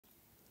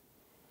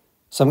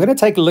So I'm going to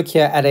take a look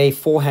here at a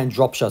forehand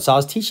drop shot. So I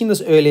was teaching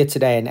this earlier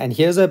today, and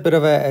here's a bit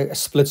of a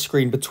split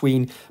screen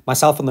between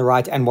myself on the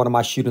right and one of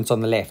my students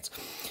on the left.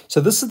 So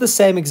this is the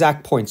same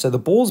exact point. So the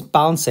ball's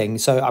bouncing,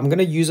 so I'm going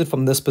to use it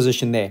from this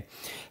position there.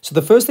 So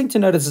the first thing to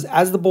notice is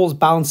as the ball's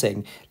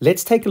bouncing,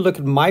 let's take a look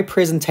at my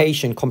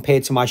presentation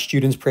compared to my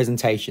student's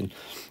presentation.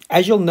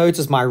 As you'll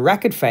notice, my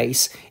racket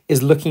face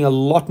is looking a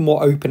lot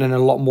more open and a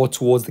lot more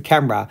towards the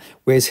camera,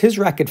 whereas his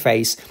racket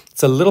face,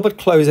 it's a little bit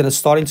closed and it's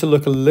starting to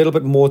look a little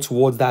bit more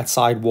towards that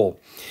side wall.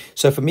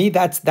 So for me,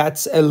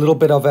 that's a little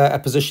bit of a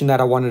position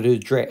that I wanted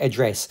to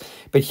address.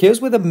 But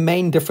here's where the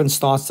main difference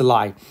starts to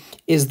lie,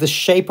 is the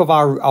shape of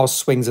our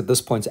swings at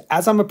this point. So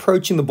as I'm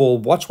approaching the ball,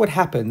 watch what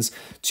happens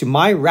to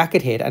my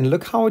racket head and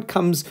look how it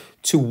comes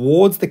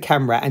towards the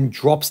camera and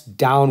drops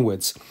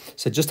downwards.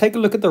 So just take a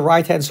look at the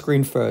right-hand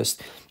screen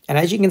first. And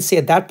as you can see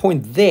at that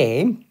point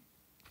there,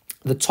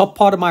 the top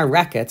part of my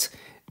racket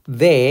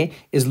there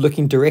is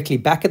looking directly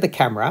back at the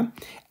camera.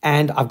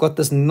 And I've got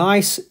this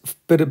nice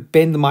bit of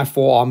bend in my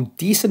forearm,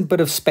 decent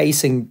bit of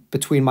spacing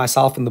between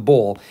myself and the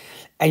ball.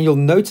 And you'll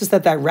notice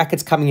that that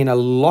racket's coming in a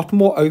lot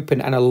more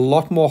open and a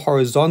lot more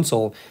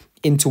horizontal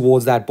in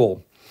towards that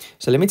ball.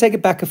 So let me take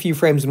it back a few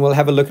frames and we'll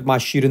have a look at my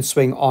shoot and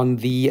swing on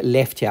the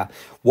left here.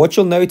 What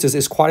you'll notice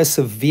is quite a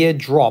severe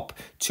drop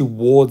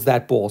towards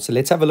that ball. So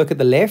let's have a look at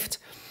the left.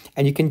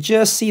 And you can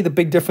just see the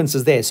big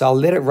differences there. So I'll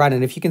let it run.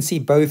 And if you can see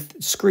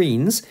both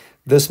screens,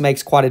 this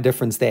makes quite a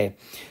difference there.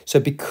 So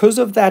because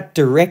of that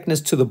directness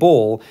to the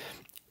ball,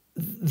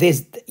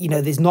 there's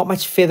not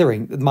much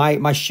feathering.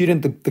 My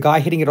student, the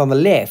guy hitting it on the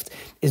left,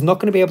 is not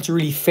going to be able to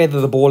really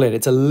feather the ball in.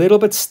 It's a little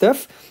bit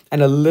stiff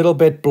and a little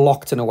bit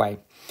blocked in a way.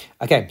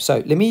 Okay,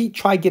 so let me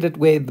try get it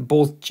where the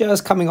ball's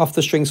just coming off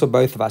the strings for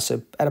both of us.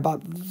 So at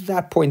about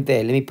that point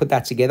there, let me put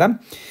that together.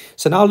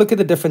 So now look at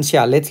the difference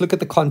here. Let's look at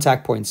the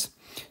contact points.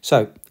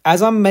 So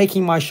as I'm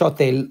making my shot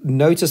there,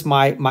 notice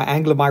my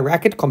angle of my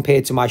racket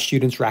compared to my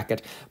student's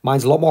racket.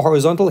 Mine's a lot more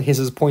horizontal. His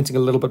is pointing a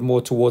little bit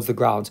more towards the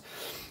ground.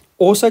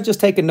 Also, just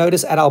take a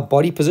notice at our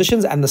body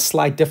positions and the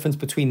slight difference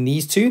between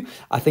these two.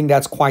 I think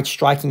that's quite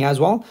striking as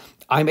well.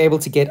 I'm able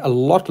to get a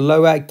lot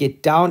lower,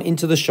 get down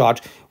into the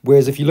shot,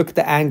 whereas if you look at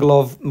the angle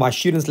of my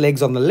student's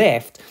legs on the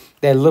left,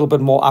 they're a little bit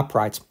more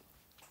upright.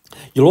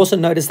 You'll also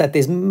notice that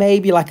there's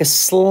maybe like a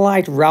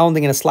slight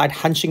rounding and a slight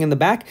hunching in the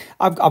back.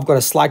 I've got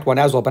a slight one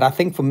as well, but I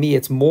think for me,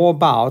 it's more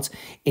about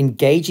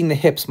engaging the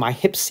hips. My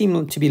hips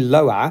seem to be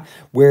lower,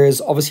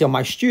 whereas obviously on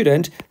my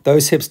student,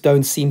 those hips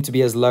don't seem to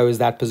be as low as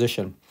that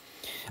position.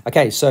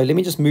 Okay, so let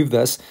me just move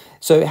this.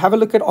 So have a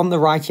look at on the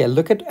right here.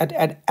 Look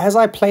at as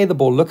I play the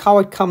ball, look how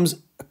it comes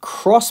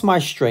across my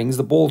strings.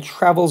 The ball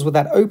travels with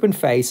that open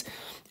face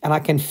and I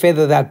can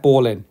feather that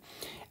ball in.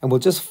 And we'll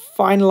just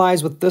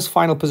finalize with this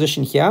final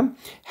position here.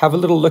 Have a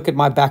little look at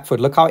my back foot.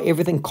 Look how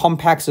everything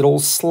compacts. It all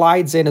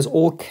slides in, is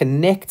all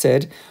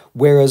connected.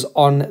 Whereas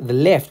on the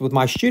left with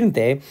my student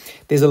there,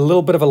 there's a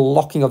little bit of a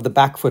locking of the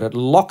back foot. It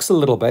locks a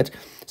little bit,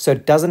 so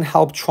it doesn't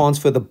help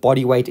transfer the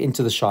body weight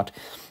into the shot.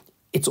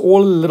 It's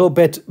all a little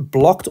bit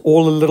blocked,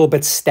 all a little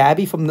bit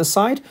stabby from this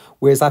side.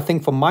 Whereas I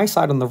think from my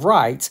side on the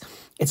right,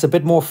 it's a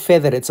bit more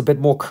feathered, it's a bit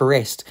more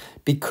caressed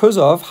because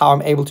of how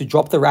I'm able to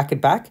drop the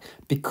racket back,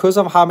 because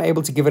of how I'm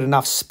able to give it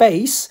enough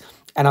space,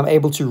 and I'm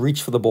able to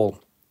reach for the ball.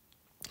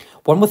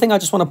 One more thing I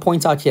just want to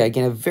point out here,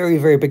 again, a very,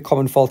 very big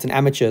common fault in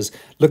amateurs.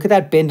 Look at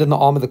that bend in the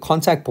arm of the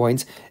contact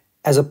point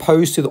as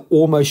opposed to the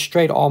almost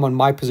straight arm on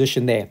my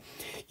position there.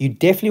 You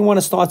definitely want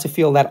to start to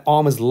feel that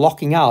arm is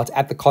locking out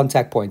at the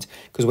contact point,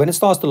 because when it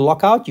starts to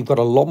lock out, you've got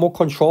a lot more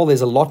control.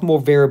 There's a lot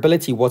more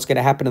variability what's going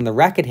to happen in the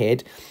racket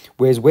head,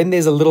 whereas when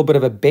there's a little bit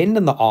of a bend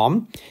in the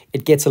arm,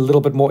 it gets a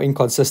little bit more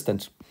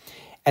inconsistent.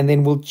 And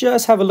then we'll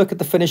just have a look at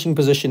the finishing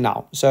position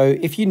now. So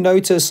if you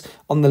notice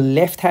on the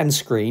left-hand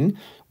screen,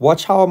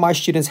 watch how my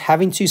students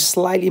having to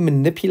slightly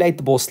manipulate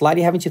the ball,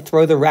 slightly having to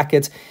throw the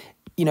racket,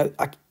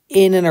 like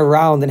in and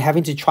around, and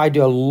having to try to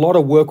do a lot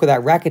of work with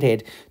that racket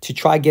head to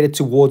try get it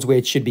towards where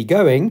it should be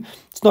going.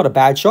 It's not a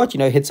bad shot,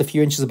 it hits a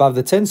few inches above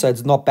the tin, so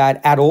it's not bad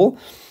at all.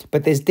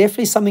 But there's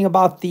definitely something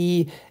about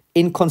the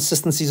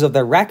inconsistencies of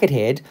the racket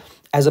head,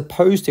 as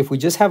opposed to if we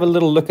just have a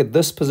little look at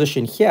this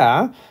position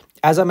here,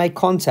 as I make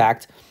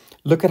contact,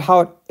 look at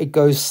how it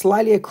goes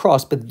slightly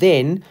across, but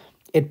then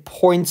it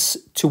points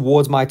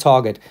towards my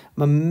target.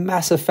 I'm a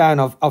massive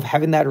fan of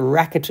having that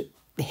racket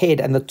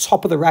head and the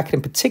top of the racket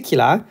in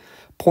particular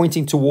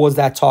pointing towards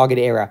that target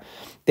area.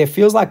 There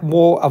feels like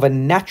more of a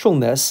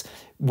naturalness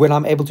when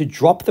I'm able to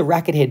drop the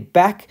racket head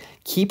back,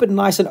 keep it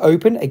nice and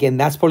open. Again,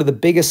 that's probably the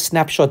biggest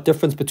snapshot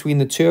difference between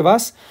the two of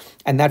us.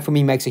 And that for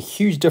me makes a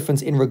huge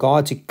difference in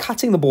regard to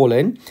cutting the ball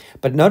in,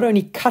 but not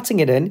only cutting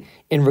it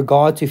in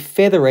regard to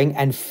feathering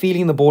and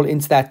feeling the ball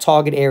into that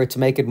target area to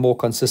make it more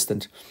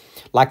consistent.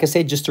 Like I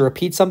said, just to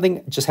repeat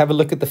something, just have a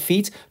look at the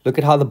feet. Look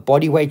at how the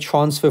body weight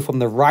transfer from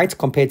the right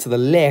compared to the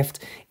left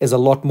is a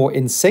lot more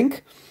in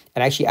sync.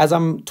 And actually, as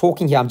I'm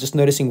talking here, I'm just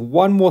noticing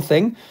one more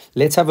thing.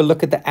 Let's have a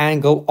look at the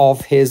angle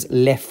of his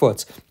left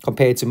foot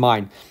compared to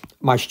mine.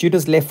 My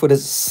student's left foot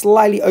is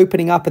slightly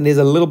opening up and there's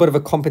a little bit of a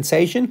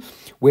compensation,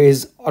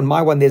 Whereas on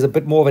my one, there's a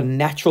bit more of a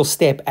natural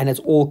step and it's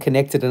all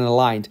connected and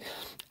aligned.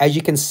 As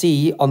you can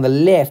see on the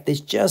left,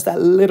 there's just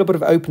that little bit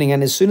of opening.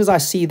 And as soon as I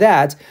see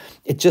that,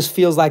 it just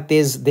feels like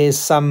there's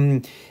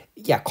some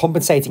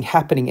compensating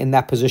happening in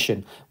that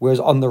position. Whereas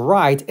on the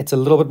right, it's a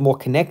little bit more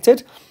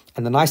connected.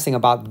 And the nice thing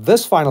about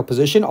this final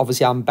position,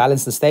 obviously I'm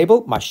balanced and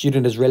stable. My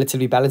student is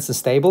relatively balanced and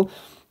stable.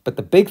 But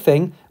the big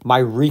thing, my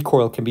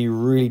recoil can be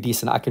really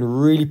decent. I can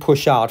really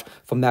push out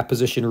from that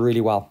position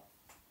really well.